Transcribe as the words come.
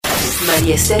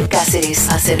María Esther Cáceres,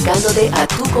 acercándote a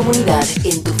tu comunidad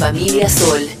en tu familia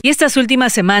Sol. Y estas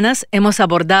últimas semanas hemos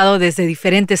abordado desde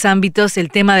diferentes ámbitos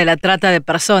el tema de la trata de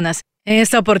personas. En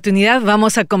esta oportunidad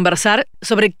vamos a conversar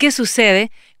sobre qué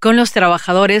sucede con los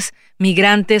trabajadores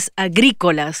migrantes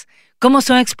agrícolas, cómo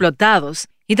son explotados.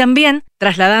 Y también,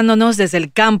 trasladándonos desde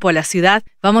el campo a la ciudad,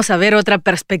 vamos a ver otra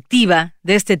perspectiva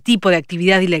de este tipo de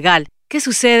actividad ilegal. ¿Qué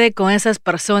sucede con esas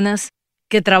personas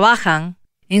que trabajan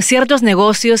en ciertos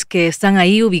negocios que están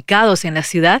ahí ubicados en la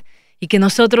ciudad y que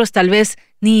nosotros tal vez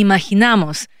ni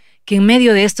imaginamos que en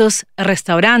medio de estos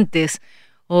restaurantes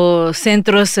o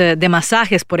centros de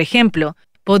masajes, por ejemplo,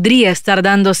 podría estar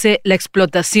dándose la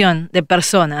explotación de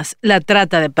personas, la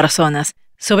trata de personas?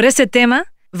 Sobre ese tema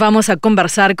vamos a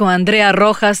conversar con Andrea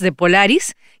Rojas de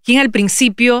Polaris, quien al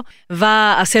principio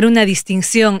va a hacer una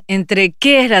distinción entre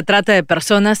qué es la trata de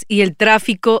personas y el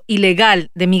tráfico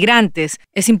ilegal de migrantes.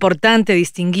 Es importante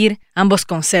distinguir ambos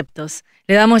conceptos.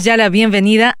 Le damos ya la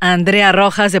bienvenida a Andrea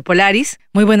Rojas de Polaris.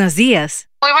 Muy buenos días.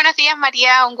 Muy buenos días,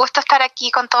 María. Un gusto estar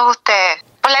aquí con todos ustedes.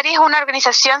 Polaris es una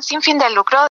organización sin fin de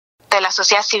lucro de la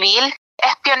sociedad civil.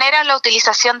 Es pionera en la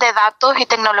utilización de datos y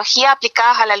tecnología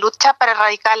aplicadas a la lucha para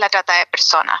erradicar la trata de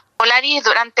personas. Polaris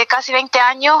durante casi 20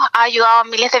 años ha ayudado a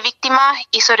miles de víctimas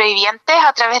y sobrevivientes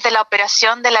a través de la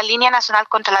operación de la Línea Nacional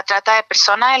contra la Trata de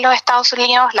Personas en los Estados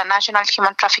Unidos, la National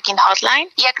Human Trafficking Hotline,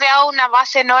 y ha creado una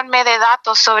base enorme de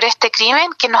datos sobre este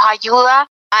crimen que nos ayuda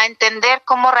a entender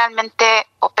cómo realmente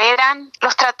operan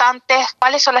los tratantes,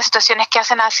 cuáles son las situaciones que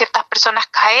hacen a ciertas personas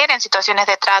caer en situaciones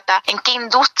de trata, en qué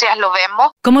industrias lo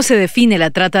vemos. ¿Cómo se define la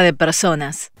trata de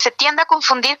personas? Se tiende a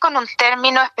confundir con un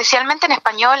término, especialmente en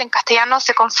español, en castellano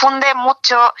se confunde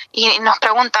mucho y nos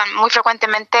preguntan muy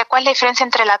frecuentemente cuál es la diferencia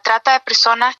entre la trata de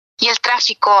personas y el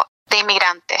tráfico de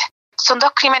inmigrantes. Son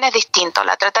dos crímenes distintos.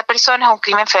 La trata de personas es un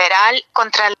crimen federal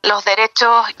contra los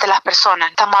derechos de las personas.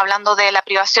 Estamos hablando de la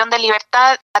privación de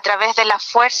libertad a través de la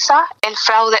fuerza, el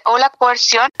fraude o la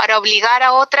coerción para obligar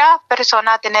a otra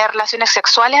persona a tener relaciones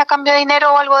sexuales a cambio de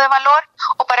dinero o algo de valor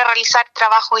o para realizar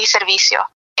trabajo y servicio.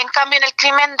 En cambio, en el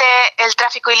crimen del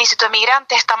tráfico ilícito de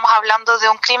migrantes estamos hablando de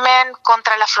un crimen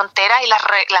contra la frontera y las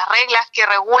reglas que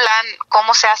regulan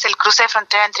cómo se hace el cruce de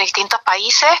frontera entre distintos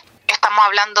países. Estamos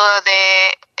hablando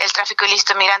de el tráfico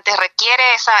ilícito de migrantes requiere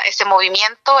ese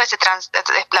movimiento,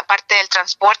 la parte del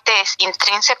transporte es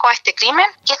intrínseco a este crimen.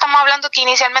 Y estamos hablando que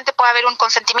inicialmente puede haber un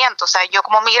consentimiento. O sea, yo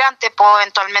como migrante puedo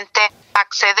eventualmente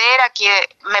acceder a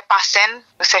que me pasen,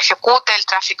 se ejecute el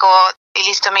tráfico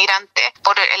ilícito migrante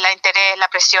por el interés, la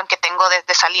presión que tengo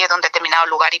de salir de un determinado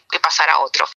lugar y pasar a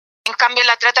otro. En cambio, en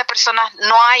la trata de personas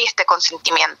no hay este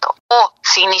consentimiento. O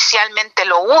si inicialmente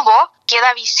lo hubo,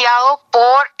 queda viciado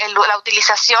por la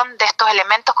utilización de estos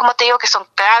elementos, como te digo, que son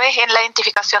claves en la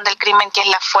identificación del crimen, que es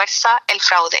la fuerza, el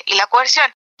fraude y la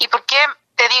coerción. ¿Y por qué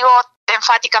te digo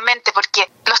enfáticamente?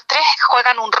 Porque los tres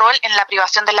juegan un rol en la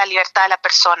privación de la libertad de la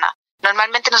persona.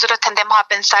 Normalmente nosotros tendemos a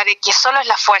pensar que solo es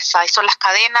la fuerza y son las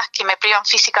cadenas que me privan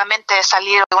físicamente de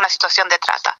salir de una situación de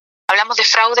trata. Hablamos de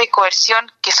fraude y coerción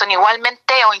que son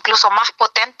igualmente o incluso más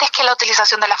potentes que la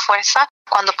utilización de la fuerza.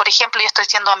 Cuando, por ejemplo, yo estoy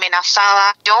siendo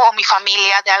amenazada, yo o mi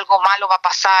familia de algo malo va a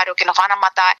pasar o que nos van a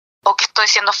matar o que estoy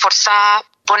siendo forzada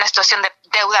por una situación de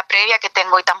deuda previa que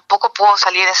tengo y tampoco puedo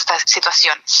salir de esta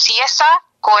situación. Si esa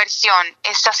coerción,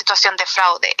 esa situación de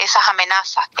fraude, esas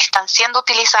amenazas están siendo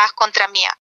utilizadas contra mí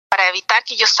para evitar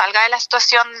que yo salga de la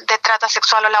situación de trata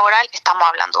sexual o laboral, estamos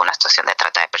hablando de una situación de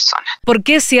trata de personas. ¿Por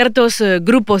qué ciertos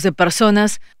grupos de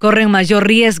personas corren mayor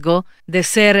riesgo de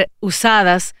ser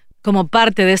usadas como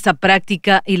parte de esta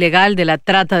práctica ilegal de la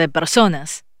trata de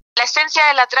personas? La esencia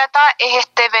de la trata es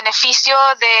este beneficio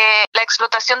de la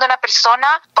explotación de una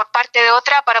persona por parte de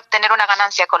otra para obtener una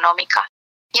ganancia económica.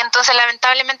 Y entonces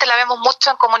lamentablemente la vemos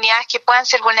mucho en comunidades que pueden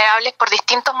ser vulnerables por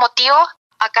distintos motivos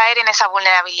a caer en esa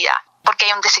vulnerabilidad. Porque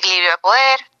hay un desequilibrio de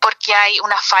poder, porque hay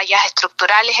unas fallas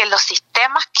estructurales en los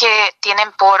sistemas que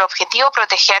tienen por objetivo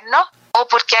protegernos, o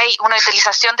porque hay una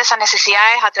utilización de esas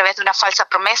necesidades a través de una falsa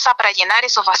promesa para llenar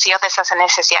esos vacíos de esas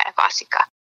necesidades básicas.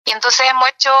 Y entonces hemos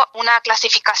hecho una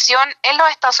clasificación en los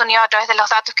Estados Unidos a través de los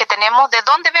datos que tenemos de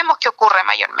dónde vemos que ocurre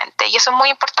mayormente. Y eso es muy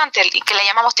importante, y que le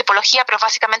llamamos tipología, pero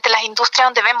básicamente las industrias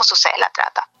donde vemos sucede la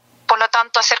trata. Por lo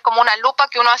tanto, hacer como una lupa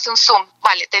que uno hace un zoom.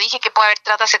 Vale, te dije que puede haber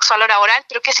trata sexual o laboral,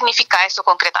 pero ¿qué significa eso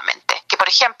concretamente? Que, por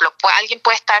ejemplo, alguien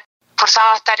puede estar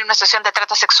forzado a estar en una situación de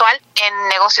trata sexual en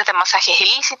negocios de masajes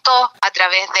ilícitos, a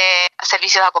través de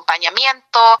servicios de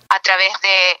acompañamiento, a través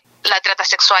de la trata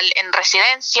sexual en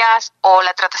residencias o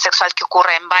la trata sexual que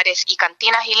ocurre en bares y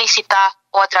cantinas ilícitas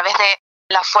o a través de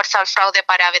la fuerza o el fraude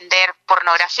para vender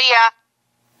pornografía.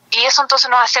 Y eso entonces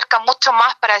nos acerca mucho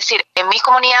más para decir, en mi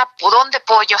comunidad, ¿dónde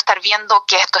puedo yo estar viendo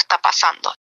que esto está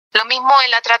pasando? Lo mismo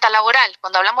en la trata laboral.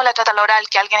 Cuando hablamos de la trata laboral,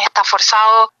 que alguien está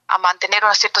forzado a mantener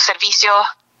unos ciertos servicios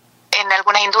en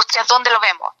algunas industrias, ¿dónde lo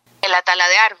vemos? En la tala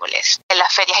de árboles, en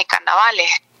las ferias y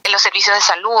carnavales, en los servicios de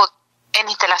salud, en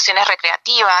instalaciones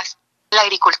recreativas, en la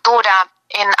agricultura,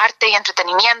 en arte y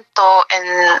entretenimiento,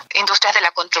 en industrias de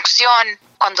la construcción,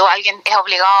 cuando alguien es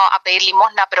obligado a pedir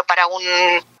limosna pero para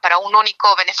un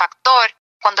único benefactor,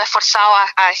 cuando es forzado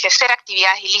a ejercer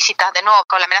actividades ilícitas de nuevo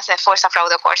con la amenaza de fuerza,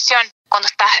 fraude o coerción, cuando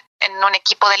estás en un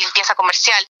equipo de limpieza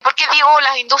comercial. ¿Por qué digo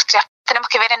las industrias? Tenemos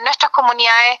que ver en nuestras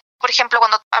comunidades, por ejemplo,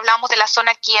 cuando hablamos de la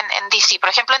zona aquí en D.C. Por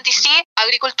ejemplo, en D.C.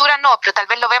 agricultura no, pero tal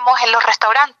vez lo vemos en los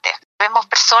restaurantes. Vemos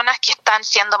personas que están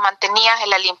siendo mantenidas en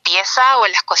la limpieza o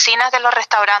en las cocinas de los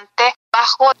restaurantes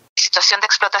bajo situación de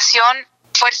explotación,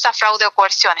 fuerza, fraude o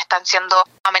coerción. Están siendo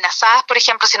amenazadas, por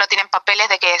ejemplo, si no tienen papeles,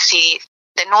 de que si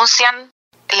denuncian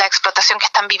la explotación que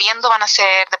están viviendo van a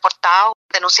ser deportados,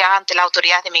 denunciadas ante las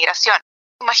autoridades de migración.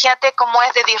 Imagínate cómo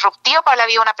es de disruptivo para la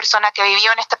vida una persona que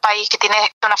vivió en este país, que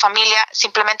tiene una familia,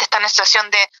 simplemente está en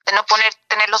situación de no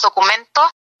tener los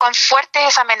documentos. Cuán fuerte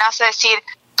es esa amenaza de decir,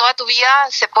 toda tu vida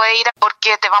se puede ir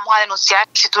porque te vamos a denunciar.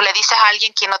 Si tú le dices a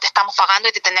alguien que no te estamos pagando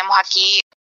y te tenemos aquí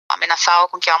amenazado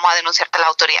con que vamos a denunciarte a las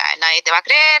autoridades, nadie te va a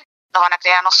creer, nos van a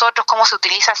creer a nosotros. Cómo se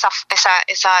utiliza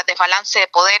esa desbalance de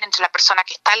poder entre la persona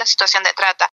que está en la situación de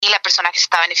trata y la persona que se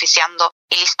está beneficiando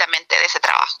ilícitamente de ese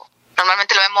trabajo.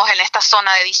 Normalmente lo vemos en esta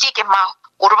zona de D.C., que es más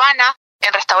urbana,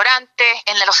 en restaurantes,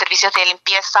 en los servicios de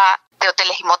limpieza de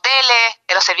hoteles y moteles,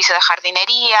 en los servicios de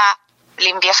jardinería,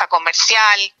 limpieza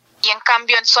comercial. Y en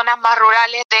cambio en zonas más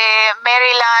rurales de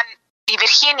Maryland y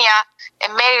Virginia,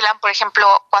 en Maryland, por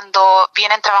ejemplo, cuando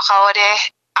vienen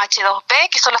trabajadores H2B,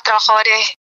 que son los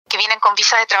trabajadores que vienen con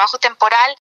visa de trabajo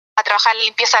temporal a trabajar en la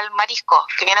limpieza del marisco,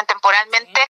 que vienen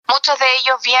temporalmente. Muchos de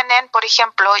ellos vienen, por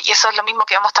ejemplo, y eso es lo mismo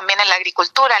que vemos también en la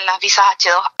agricultura, en las visas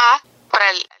H2A, para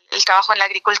el trabajo en la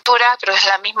agricultura, pero es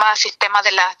el mismo sistema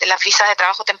de las visas de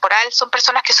trabajo temporal. Son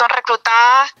personas que son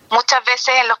reclutadas muchas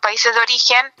veces en los países de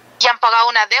origen y han pagado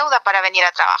una deuda para venir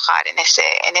a trabajar en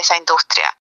esa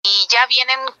industria. Y ya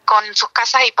vienen con sus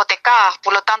casas hipotecadas,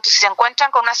 por lo tanto, si se encuentran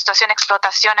con una situación de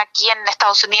explotación aquí en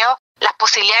Estados Unidos, las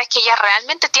posibilidades que ellas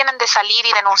realmente tienen de salir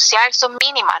y denunciar son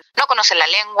mínimas. No conocen la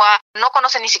lengua, no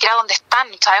conocen ni siquiera dónde están.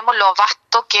 Sabemos lo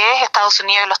vasto que es Estados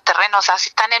Unidos y los terrenos. O sea, si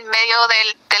están en medio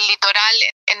del litoral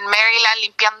en Maryland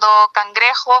limpiando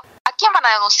cangrejos, ¿a quién van a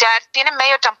denunciar? ¿Tienen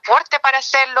medio de transporte para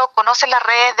hacerlo? ¿Conocen las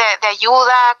redes de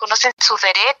ayuda? ¿Conocen sus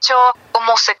derechos?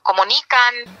 ¿Cómo se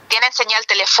comunican? ¿Tienen señal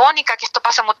telefónica? Que esto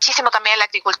pasa muchísimo también en la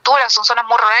agricultura. Son zonas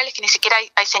muy rurales que ni siquiera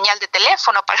hay señal de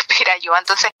teléfono para pedir ayuda.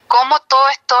 Entonces, ¿cómo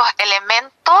todos estos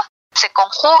elementos se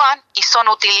conjugan y son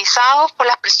utilizados por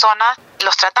las personas,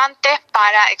 los tratantes,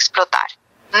 para explotar?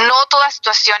 No toda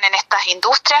situación en estas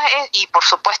industrias es, y por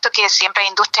supuesto que siempre hay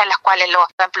industrias en las cuales los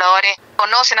empleadores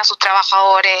conocen a sus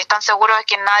trabajadores, están seguros de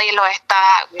que nadie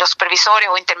los supervisores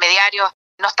o intermediarios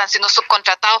no están siendo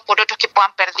subcontratados por otros que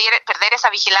puedan perder esa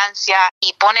vigilancia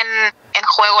y ponen en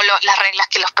juego las reglas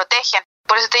que los protegen.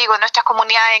 Por eso te digo, en nuestras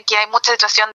comunidades en que hay mucha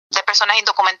situación de personas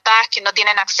indocumentadas que no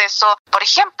tienen acceso, por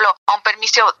ejemplo, a un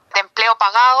permiso de empleo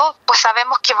pagado, pues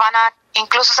sabemos que van a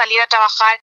incluso salir a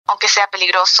trabajar aunque sea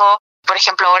peligroso. Por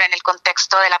ejemplo, ahora en el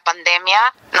contexto de la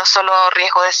pandemia, no solo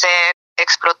riesgo de ser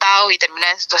explotado y terminar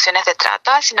en situaciones de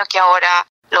trata, sino que ahora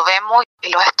lo vemos y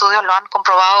los estudios lo han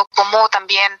comprobado, como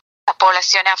también las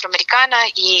poblaciones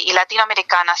afroamericanas y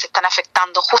latinoamericanas se están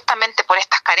afectando justamente por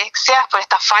estas carencias, por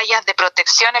estas fallas de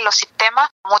protección en los sistemas,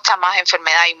 mucha más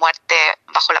enfermedad y muerte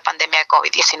bajo la pandemia de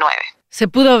COVID-19. Se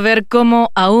pudo ver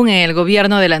cómo, aún en el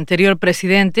gobierno del anterior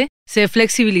presidente, se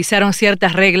flexibilizaron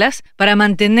ciertas reglas para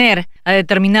mantener a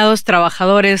determinados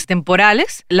trabajadores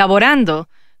temporales laborando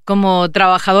como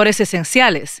trabajadores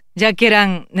esenciales, ya que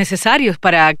eran necesarios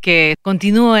para que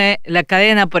continúe la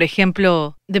cadena, por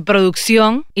ejemplo, de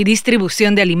producción y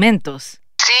distribución de alimentos.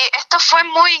 Sí, esto fue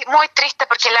muy, muy triste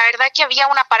porque la verdad que había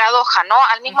una paradoja, ¿no?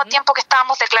 Al mismo tiempo que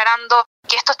estábamos declarando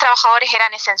que estos trabajadores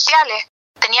eran esenciales,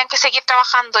 tenían que seguir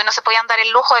trabajando y no se podían dar el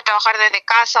lujo de trabajar desde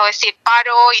casa o decir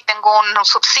paro y tengo un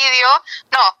subsidio.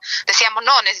 No, decíamos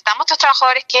no, necesitamos estos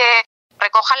trabajadores que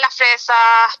recojan las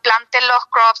fresas, planten los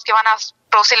crops que van a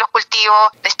producir los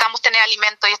cultivos, necesitamos tener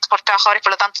alimentos y estos trabajadores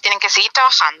por lo tanto tienen que seguir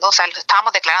trabajando, o sea, los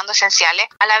estábamos declarando esenciales.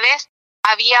 A la vez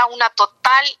había una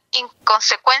total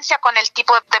inconsecuencia con el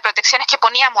tipo de protecciones que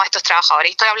poníamos a estos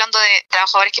trabajadores. Estoy hablando de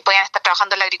trabajadores que podían estar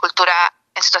trabajando en la agricultura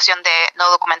en situación de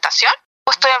no documentación,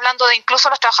 O estoy hablando de incluso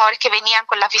los trabajadores que venían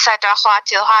con las visas de trabajo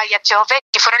H2A y H2B,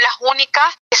 que fueron las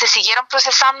únicas que se siguieron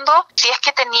procesando si es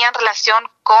que tenían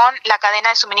relación con la cadena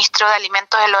de suministro de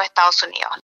alimentos en los Estados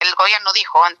Unidos. El gobierno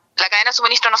dijo, la cadena de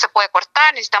suministro no se puede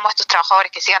cortar, necesitamos a estos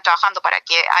trabajadores que sigan trabajando para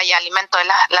que haya alimento en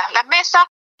las mesas.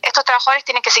 Estos trabajadores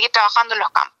tienen que seguir trabajando en los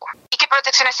campos. ¿Y qué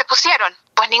protecciones se pusieron?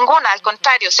 Pues ninguna, al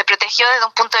contrario, se protegió desde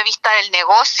un punto de vista del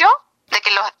negocio, de que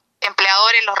los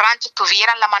empleadores, los ranchos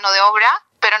tuvieran la mano de obra,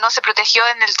 pero no se protegió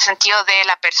en el sentido de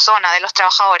la persona, de los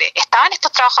trabajadores. ¿Estaban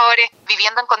estos trabajadores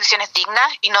viviendo en condiciones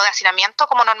dignas y no de hacinamiento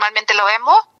como normalmente lo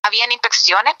vemos? ¿Habían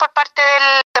inspecciones por parte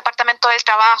del Departamento del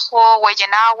Trabajo, Wage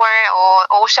and Hour o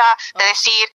OSHA, de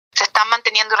decir, se están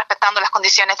manteniendo y respetando las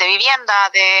condiciones de vivienda,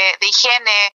 de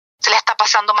higiene? Se le está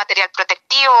pasando material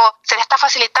protectivo, se le está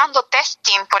facilitando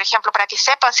testing, por ejemplo, para que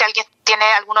sepan si alguien tiene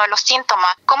alguno de los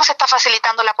síntomas. ¿Cómo se está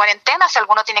facilitando la cuarentena si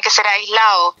alguno tiene que ser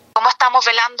aislado? ¿Cómo estamos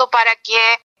velando para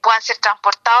que puedan ser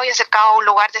transportados y acercados a un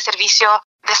lugar de servicio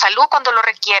de salud cuando lo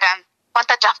requieran?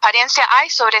 ¿Cuánta transparencia hay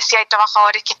sobre si hay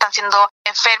trabajadores que están siendo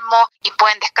enfermos y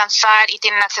pueden descansar y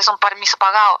tienen acceso a un permiso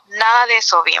pagado? Nada de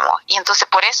eso vimos. Y entonces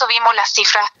por eso vimos las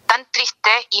cifras tan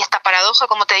tristes y esta paradoja,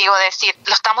 como te digo, de decir,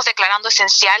 lo estamos declarando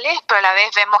esenciales, pero a la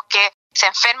vez vemos que se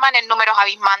enferman en números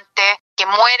abismantes, que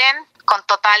mueren con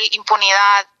total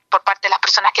impunidad por parte de las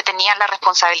personas que tenían la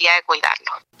responsabilidad de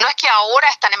cuidarlo. No es que ahora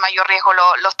están en mayor riesgo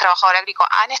los trabajadores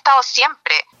agrícolas, han estado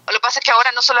siempre. Lo que pasa es que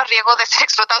ahora no solo es riesgo de ser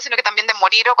explotados, sino que también de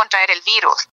morir o contraer el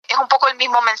virus. Es un poco el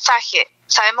mismo mensaje.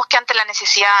 Sabemos que ante la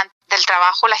necesidad del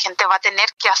trabajo la gente va a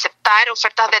tener que aceptar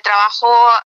ofertas de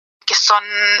trabajo que son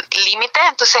límites,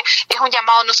 entonces es un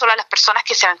llamado no solo a las personas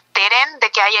que se enteren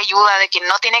de que hay ayuda, de que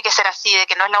no tiene que ser así, de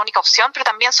que no es la única opción, pero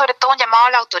también sobre todo un llamado a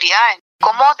las autoridades.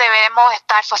 ¿Cómo debemos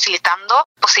estar facilitando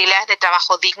posibilidades de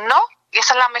trabajo digno?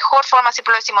 Esa es la mejor forma,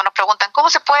 siempre lo decimos, nos preguntan, ¿cómo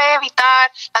se puede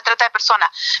evitar la trata de personas?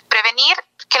 Prevenir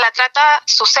que la trata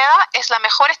suceda es la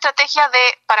mejor estrategia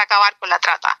para acabar con la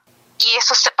trata. Y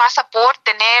eso se pasa por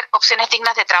tener opciones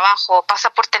dignas de trabajo, pasa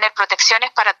por tener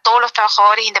protecciones para todos los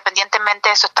trabajadores independientemente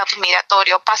de su estatus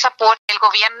migratorio, pasa por el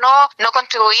gobierno no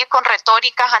contribuir con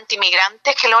retóricas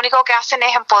antimigrantes que lo único que hacen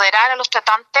es empoderar a los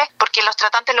tratantes, porque los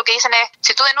tratantes lo que dicen es,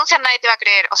 si tú denuncias nadie te va a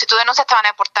creer, o si tú denuncias te van a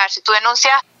deportar, si tú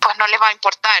denuncias pues no les va a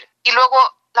importar. Y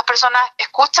luego las personas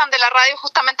escuchan de la radio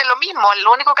justamente lo mismo.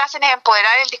 Lo único que hacen es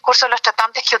empoderar el discurso de los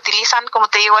tratantes que utilizan, como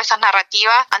te digo, esas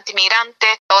narrativas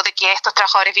antimigrantes o de que estos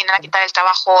trabajadores vienen a quitar el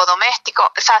trabajo doméstico.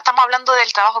 O sea, estamos hablando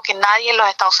del trabajo que nadie en los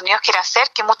Estados Unidos quiere hacer,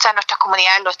 que muchas de nuestras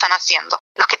comunidades lo están haciendo.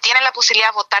 Los que tienen la posibilidad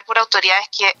de votar por autoridades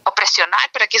o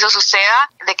presionar para que eso suceda,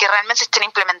 de que realmente se estén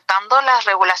implementando las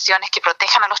regulaciones que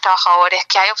protejan a los trabajadores,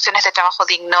 que hay opciones de trabajo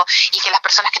digno y que las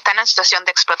personas que están en situación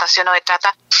de explotación o de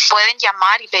trata pueden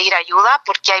llamar y pedir ayuda,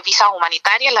 porque hay visas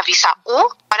humanitarias, la visa U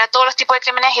para todos los tipos de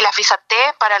crímenes y la visa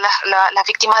T para las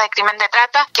víctimas de crimen de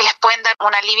trata, que les pueden dar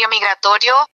un alivio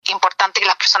migratorio. Importante que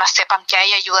las personas sepan que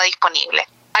hay ayuda disponible.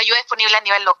 Ayuda disponible a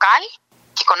nivel local,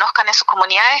 que conozcan en sus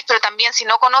comunidades, pero también si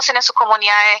no conocen en sus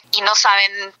comunidades y no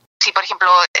saben si, por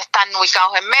ejemplo, están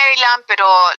ubicados en Maryland,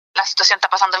 pero la situación está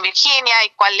pasando en Virginia y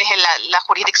cuál es la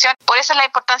jurisdicción. Por eso es la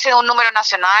importancia de un número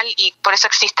nacional y por eso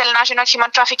existe el National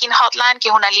Human Trafficking Hotline, que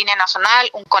es una línea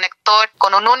nacional, un conector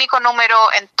con un único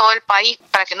número en todo el país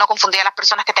para que no confunda a las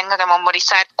personas que tengan que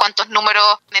memorizar cuántos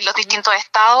números en los distintos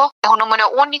estados. Es un número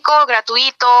único,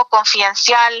 gratuito,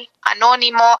 confidencial,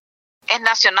 anónimo. Es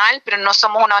nacional, pero no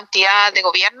somos una entidad de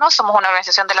gobierno, somos una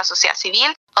organización de la sociedad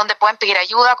civil, donde pueden pedir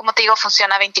ayuda. Como te digo,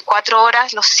 funciona 24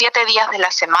 horas, los 7 días de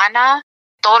la semana,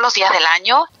 todos los días del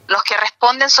año. Los que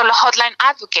responden son los Hotline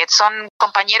Advocates, son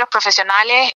compañeros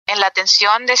profesionales en la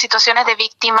atención de situaciones de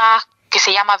víctimas, que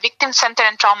se llama Victim Center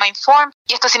and Trauma Informed,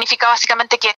 y esto significa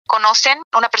básicamente que conocen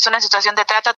a una persona en situación de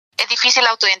trata. Es difícil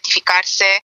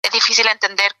autoidentificarse, es difícil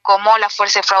entender cómo la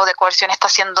fuerza de fraude de coerción está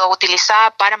siendo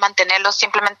utilizada para mantenerlos.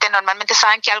 Simplemente normalmente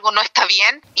saben que algo no está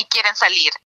bien y quieren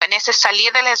salir. En ese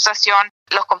salir de la situación,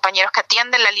 los compañeros que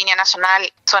atienden la línea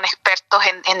nacional son expertos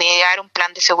en idear un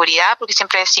plan de seguridad, porque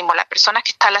siempre decimos, las personas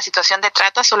que están en la situación de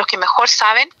trata son los que mejor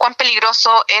saben cuán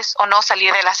peligroso es o no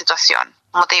salir de la situación.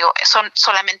 Como te digo, son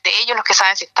solamente ellos los que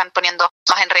saben si están poniendo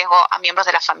más en riesgo a miembros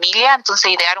de la familia. Entonces,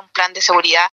 idear un plan de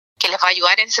seguridad que les va a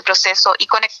ayudar en ese proceso y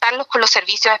conectarlos con los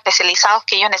servicios especializados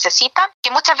que ellos necesitan, que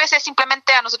muchas veces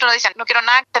simplemente a nosotros nos dicen, no quiero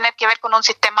nada tener que ver con un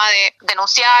sistema de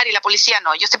denunciar y la policía,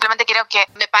 no, yo simplemente quiero que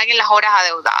me paguen las horas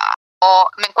adeudadas. o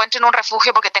me encuentro en un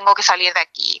refugio porque tengo que salir de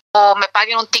aquí, o me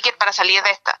paguen un ticket para salir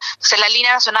de esta. Entonces la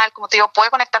línea nacional, como te digo, puede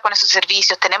conectar con esos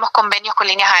servicios. Tenemos convenios con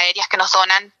líneas aéreas que nos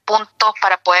donan puntos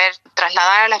para poder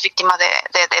trasladar a las víctimas de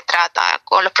trata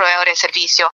con los proveedores de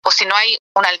servicios, o si no hay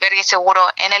un albergue seguro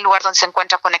en el lugar donde se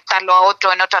encuentra, conectarlo a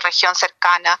otro en otra región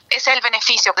cercana. Ese es el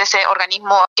beneficio de ese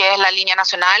organismo que es la línea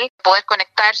nacional, poder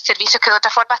conectar servicios que de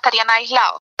otra forma estarían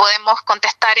aislados. Podemos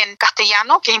contestar en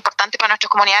castellano, que es importante para nuestras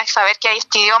comunidades saber que hay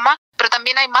este idioma, pero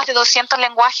también hay más de 200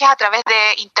 lenguajes a través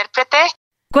de intérpretes.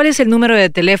 ¿Cuál es el número de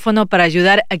teléfono para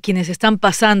ayudar a quienes están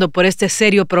pasando por este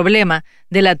serio problema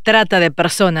de la trata de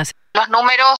personas? Los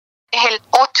números es el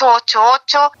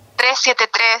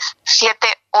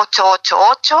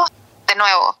 888-373-7888. De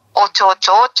nuevo,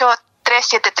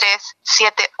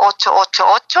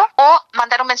 888-373-7888. O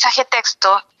mandar un mensaje de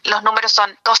texto. Los números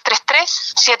son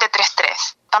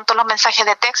 233-733. Tanto los mensajes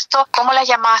de texto como las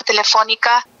llamadas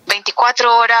telefónicas,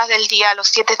 24 horas del día, los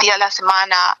 7 días de la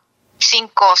semana, sin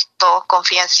costo,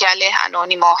 confidenciales,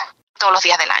 anónimos, todos los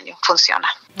días del año.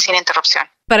 Funciona, sin interrupción.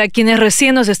 Para quienes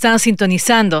recién nos están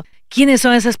sintonizando, ¿quiénes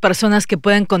son esas personas que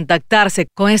pueden contactarse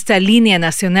con esta línea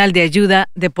nacional de ayuda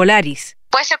de Polaris?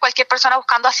 Puede ser cualquier persona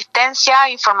buscando asistencia,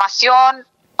 información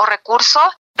o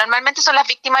recursos. Normalmente son las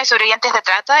víctimas y sobrevivientes de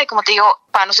trata y, como te digo,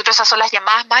 para nosotros esas son las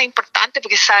llamadas más importantes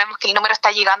porque sabemos que el número está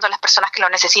llegando a las personas que lo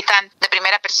necesitan de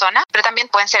primera persona, pero también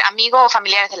pueden ser amigos o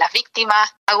familiares de las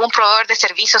víctimas, algún proveedor de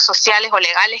servicios sociales o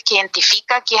legales que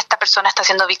identifica que esta persona está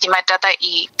siendo víctima de trata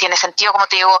y tiene sentido, como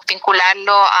te digo,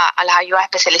 vincularlo a las ayudas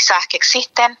especializadas que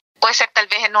existen. Puede ser tal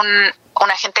vez en un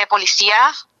agente de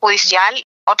policía judicial.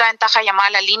 Otra ventaja de llamar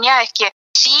a la línea es que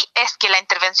si es que la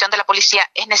intervención de la policía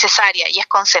es necesaria y es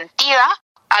consentida,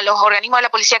 a los organismos de la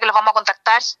policía que los vamos a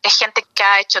contactar es gente que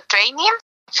ha hecho training,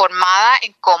 formada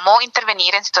en cómo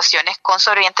intervenir en situaciones con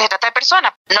sobrevivientes de trata de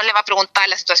personas. No les va a preguntar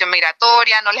la situación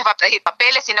migratoria, no les va a pedir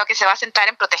papeles, sino que se va a centrar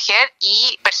en proteger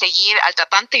y perseguir al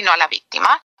tratante y no a la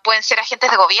víctima. Pueden ser agentes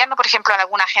de gobierno, por ejemplo, en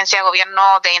alguna agencia de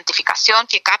gobierno de identificación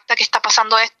que capta que está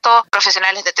pasando esto,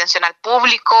 profesionales de atención al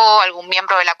público, algún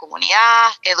miembro de la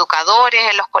comunidad,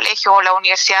 educadores en los colegios o las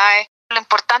universidades. Lo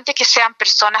importante es que sean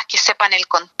personas que sepan el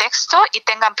contexto y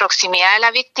tengan proximidad a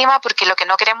la víctima, porque lo que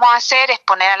no queremos hacer es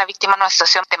poner a la víctima en una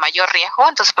situación de mayor riesgo.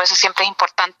 Entonces, por eso siempre es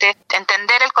importante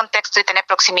entender el contexto y tener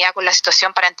proximidad con la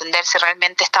situación para entender si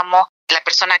realmente la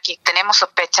persona que tenemos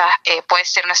sospechas puede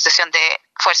ser una situación de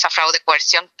fuerza, fraude,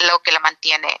 coerción, lo que la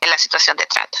mantiene en la situación de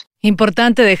trata.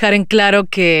 Importante dejar en claro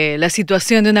que la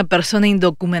situación de una persona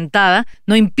indocumentada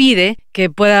no impide que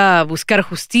pueda buscar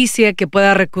justicia, que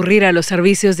pueda recurrir a los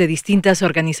servicios de distintas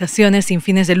organizaciones sin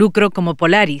fines de lucro como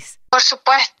Polaris. Por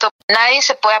supuesto, nadie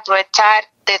se puede aprovechar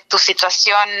de tu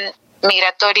situación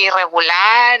migratoria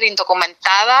irregular,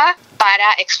 indocumentada,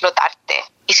 para explotarte.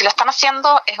 Y si lo están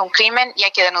haciendo, es un crimen y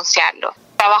hay que denunciarlo.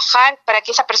 Trabajar para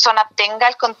que esa persona tenga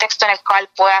el contexto en el cual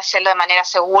pueda hacerlo de manera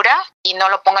segura y no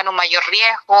lo ponga en un mayor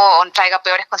riesgo o traiga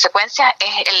peores consecuencias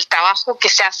es el trabajo que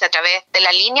se hace a través de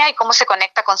la línea y cómo se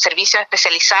conecta con servicios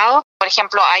especializados. Por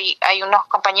ejemplo, hay unos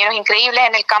compañeros increíbles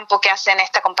en el campo que hacen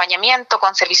este acompañamiento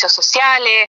con servicios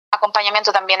sociales,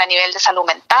 acompañamiento también a nivel de salud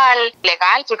mental,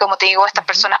 legal, porque como te digo, estas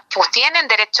personas pues tienen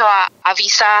derecho a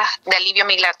visas de alivio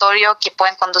migratorio que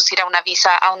pueden conducir a una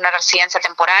visa, a una residencia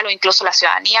temporal o incluso la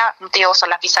ciudadanía. Como te digo, son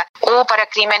las visas U para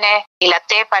crímenes y la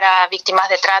T para víctimas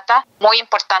de trata. Muy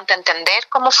importante entender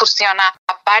cómo funciona,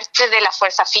 aparte de la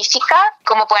fuerza física,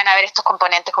 cómo pueden haber estos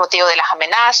componentes, como te digo, de las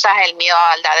amenazas, el miedo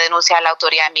a la denuncia a la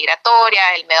autoridad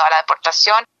migratoria, el miedo a la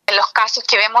deportación. En los casos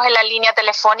que vemos en la línea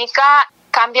telefónica,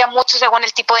 cambia mucho según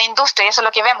el tipo de industria y eso es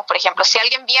lo que vemos. Por ejemplo, si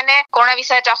alguien viene con una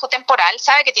visa de trabajo temporal,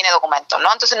 sabe que tiene documentos,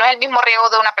 ¿no? Entonces no es el mismo riesgo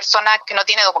de una persona que no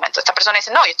tiene documentos. Esta persona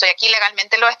dice, no, yo estoy aquí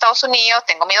legalmente en los Estados Unidos,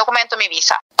 tengo mi documento, mi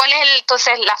visa. ¿Cuál es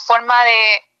entonces la forma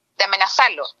de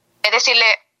amenazarlo? Es decirle,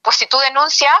 pues si tú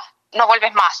denuncias, no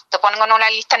vuelves más. Te ponen en una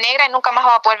lista negra y nunca más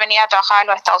vas a poder venir a trabajar a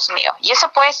los Estados Unidos. Y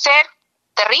eso puede ser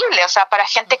terrible, o sea, para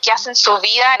gente que hacen su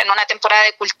vida en una temporada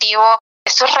de cultivo.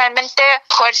 Eso es realmente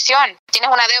coerción. Tienes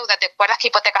una deuda, ¿te acuerdas que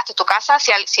hipotecaste tu casa?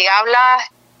 Si hablas,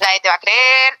 nadie te va a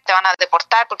creer, te van a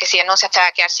deportar porque si denuncias te va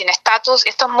a quedar sin estatus.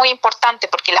 Esto es muy importante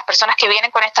porque las personas que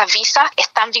vienen con estas visas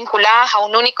están vinculadas a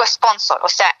un único sponsor. O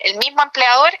sea, el mismo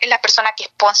empleador es la persona que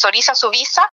sponsoriza su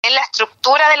visa. En la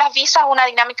estructura de las visas, una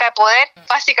dinámica de poder,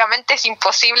 básicamente es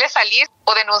imposible salir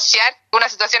o denunciar una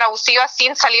situación abusiva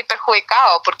sin salir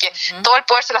perjudicado, porque todo el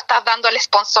poder se lo estás dando al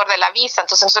sponsor de la visa.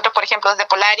 Entonces nosotros, por ejemplo, desde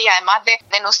Polaris, además de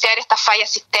denunciar estas fallas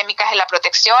sistémicas en la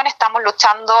protección, estamos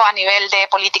luchando a nivel de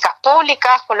políticas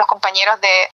públicas con los compañeros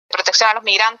de protección a los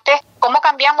migrantes, cómo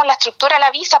cambiamos la estructura de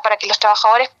la visa para que los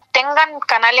trabajadores tengan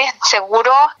canales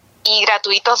seguros y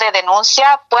gratuitos de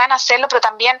denuncia, puedan hacerlo, pero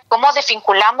también cómo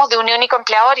desvinculamos de un único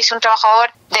empleador, y si un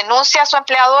trabajador denuncia a su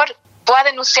empleador, pueda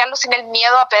denunciarlo sin el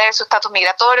miedo a perder su estatus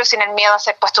migratorio, sin el miedo a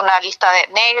ser puesto en una lista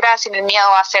negra, sin el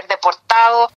miedo a ser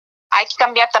deportado. Hay que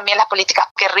cambiar también las políticas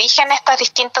que rigen estos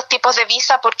distintos tipos de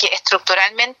visa, porque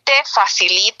estructuralmente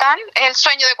facilitan el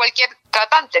sueño de cualquier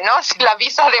tratante, ¿no? Si la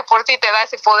visa de por sí te da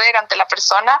ese poder ante la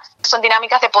persona, son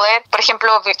dinámicas de poder, por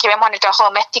ejemplo, que vemos en el trabajo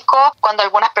doméstico, cuando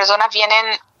algunas personas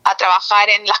vienen a trabajar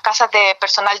en las casas de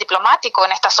personal diplomático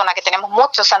en esta zona, que tenemos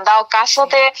muchos. Se han dado casos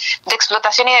de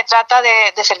explotación y de trata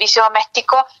de servicio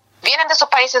doméstico, vienen de sus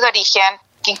países de origen,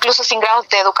 que incluso sin grados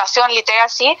de educación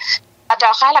literacy, a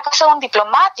trabajar en la casa de un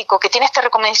diplomático que tiene este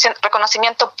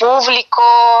reconocimiento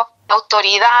público,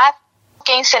 autoridad.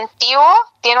 ¿Qué incentivo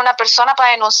tiene una persona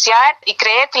para denunciar y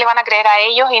creer que le van a creer a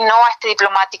ellos y no a este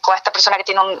diplomático, a esta persona que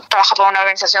trabaja por una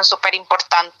organización súper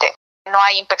importante? No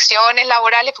hay inspecciones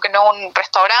laborales porque no es un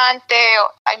restaurante,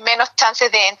 hay menos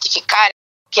chances de identificar.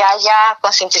 Que haya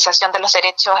concientización de los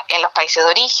derechos en los países de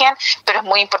origen, pero es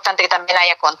muy importante que también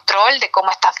haya control de cómo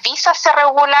estas visas se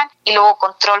regulan y luego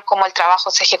control cómo el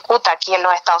trabajo se ejecuta aquí en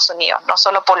los Estados Unidos, no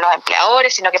solo por los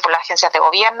empleadores, sino que por las agencias de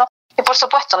gobierno. Y por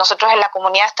supuesto, nosotros en la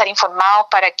comunidad estar informados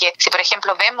para que, si por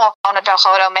ejemplo vemos a una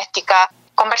trabajadora doméstica,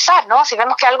 conversar, ¿no? Si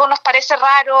vemos que algo nos parece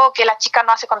raro, que la chica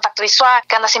no hace contacto visual,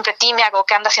 que anda siempre tímida o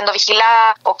que anda siendo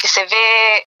vigilada o que se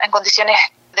ve en condiciones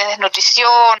de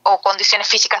desnutrición o condiciones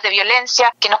físicas de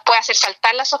violencia que nos puede hacer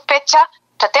saltar la sospecha,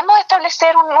 tratemos de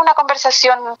establecer una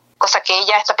conversación, cosa que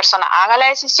esta persona haga la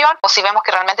decisión, o si vemos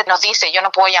que realmente nos dice, yo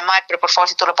no puedo llamar, pero por favor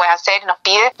si tú lo puedes hacer, y nos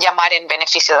pide llamar en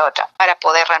beneficio de otra, para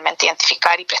poder realmente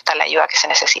identificar y prestar la ayuda que se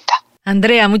necesita.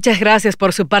 Andrea, muchas gracias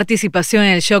por su participación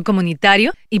en el show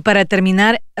comunitario. Y para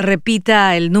terminar,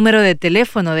 repita el número de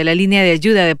teléfono de la línea de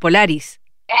ayuda de Polaris.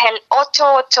 Es el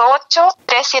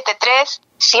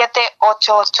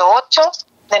 888-373-7888.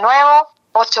 De nuevo,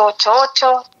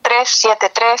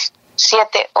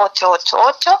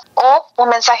 888-373-7888. O un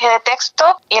mensaje de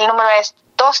texto y el número es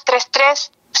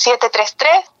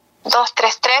 233-733,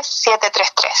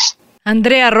 233-733.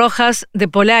 Andrea Rojas de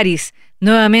Polaris,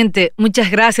 nuevamente,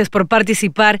 muchas gracias por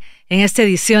participar en esta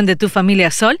edición de Tu Familia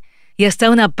Sol y hasta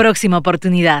una próxima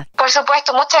oportunidad. Por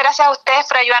supuesto, muchas gracias a ustedes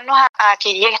por ayudarnos a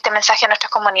que llegue este mensaje a nuestras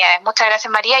comunidades. Muchas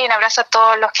gracias, María, y un abrazo a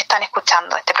todos los que están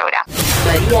escuchando este programa.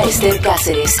 María Esther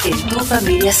Cáceres en Tu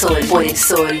Familia Sol por el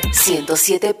Sol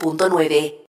 107.9.